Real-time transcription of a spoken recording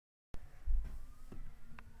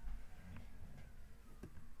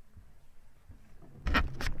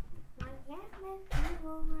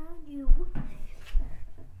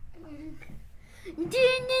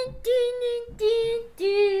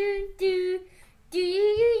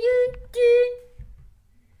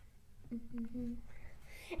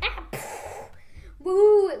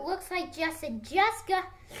Woo, it looks like Justin just got.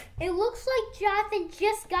 It looks like Jonathan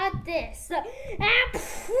just got this.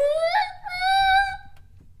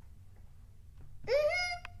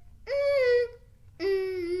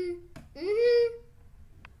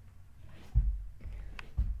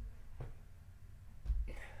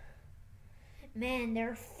 Man,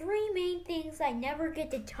 there are three main things I never get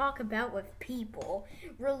to talk about with people: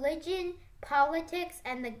 religion, politics,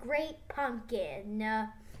 and the Great Pumpkin.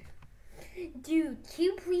 Dude, can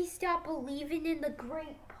you please stop believing in the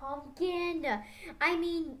Great Pumpkin? I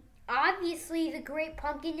mean, obviously the Great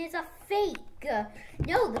Pumpkin is a fake.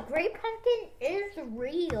 No, the Great Pumpkin is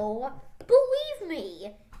real. Believe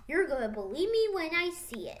me. You're gonna believe me when I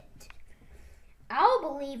see it. I'll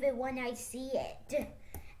believe it when I see it.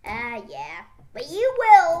 Yeah. But you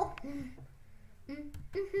will.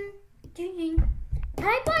 Can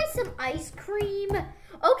I buy some ice cream?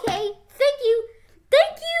 Okay, thank you.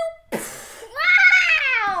 Thank you.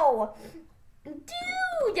 Wow!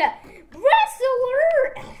 Dude, wrestler!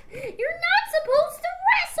 You're not supposed to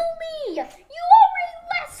wrestle me! You already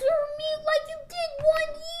wrestled me like you did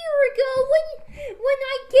 1 year ago when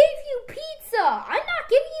I gave you pizza. I'm not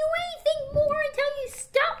giving you anything more until you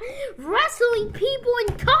stop wrestling people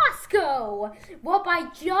in Costco. What I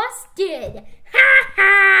just did. Ha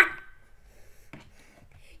ha!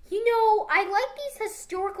 You know, I like these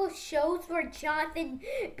historical shows where Jonathan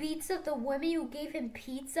beats up the women who gave him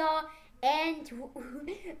pizza and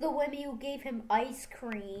the women who gave him ice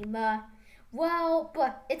cream. Well,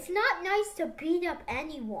 but it's not nice to beat up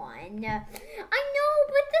anyone. I know,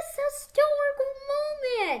 but this historical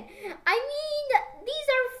moment. I mean, these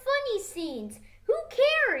are funny scenes. Who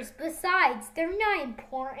cares? Besides, they're not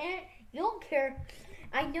important. You don't care.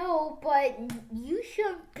 I know, but you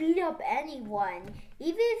shouldn't beat up anyone,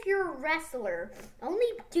 even if you're a wrestler.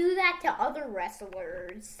 Only do that to other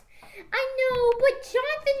wrestlers. I know, but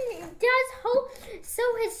Jonathan does so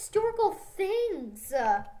historical things.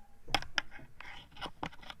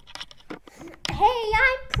 Hey,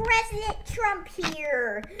 I'm President Trump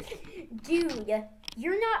here. Dude,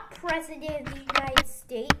 you're not President of the United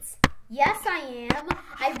States. Yes, I am.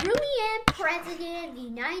 I really am President of the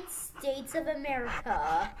United States of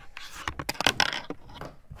America.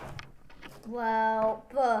 Well,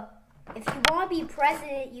 but if you want to be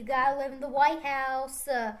president, you gotta live in the White House.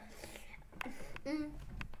 Come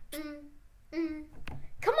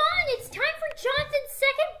on, it's time for Jonathan's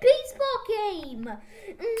second baseball game.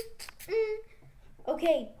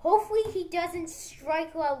 Okay, hopefully he doesn't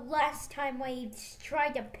strike out last time when he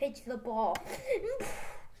tried to pitch the ball.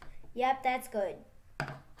 Yep, that's good.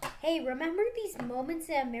 Hey, remember these moments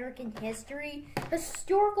in American history?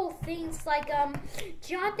 Historical things like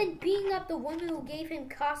Jonathan beating up the woman who gave him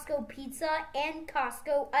Costco pizza and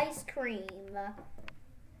Costco ice cream.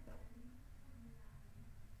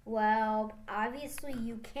 Well, obviously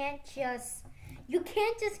you can't just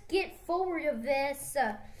get forward of this.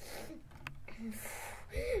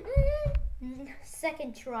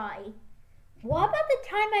 Second try. What about the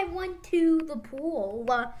time I went to the pool?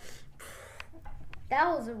 That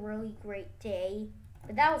was a really great day.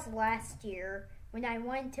 But that was last year when I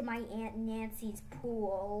went to my Aunt Nancy's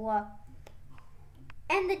pool.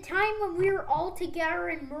 And the time when we were all together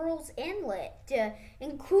in Merle's Inlet,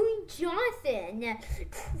 including Jonathan.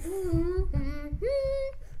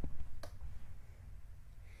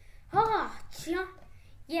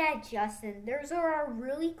 Yeah, Justin, those are our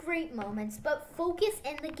really great moments, but focus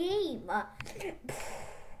in the game.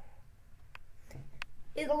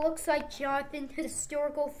 It looks like Jonathan's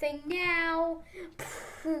historical thing now.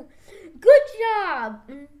 Good job.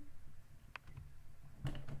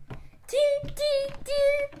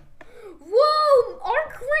 Whoa, our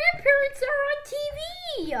grandparents are on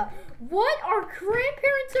TV. What? Our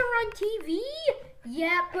grandparents are on TV?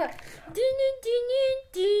 Yep.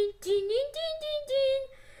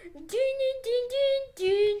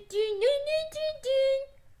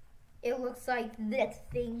 It looks like this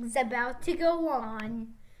thing's about to go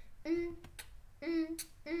on.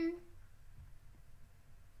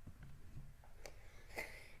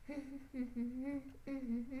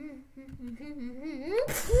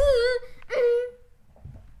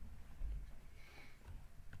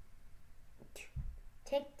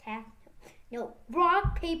 Tic tac. No,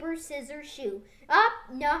 rock, paper, scissors, shoe. Up,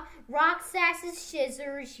 no, rock, scissors,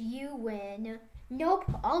 scissors, you win. Nope,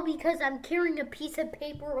 all because I'm carrying a piece of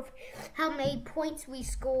paper of how many points we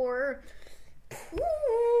score.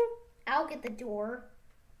 I'll get the door.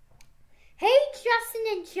 Hey, Justin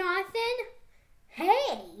and Jonathan.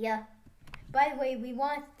 Hey! By the way, we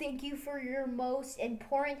want to thank you for your most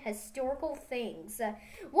important historical things.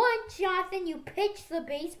 One, Jonathan, you pitched the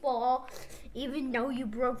baseball, even though you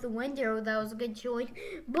broke the window. That was a good choice.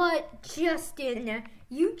 But, Justin,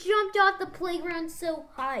 you jumped off the playground so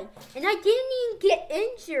high, and I didn't even get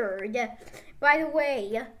injured. By the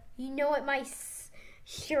way, you know what my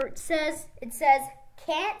shirt says? It says,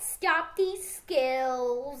 "Can't stop these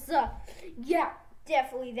skills." Yeah,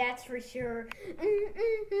 definitely, that's for sure.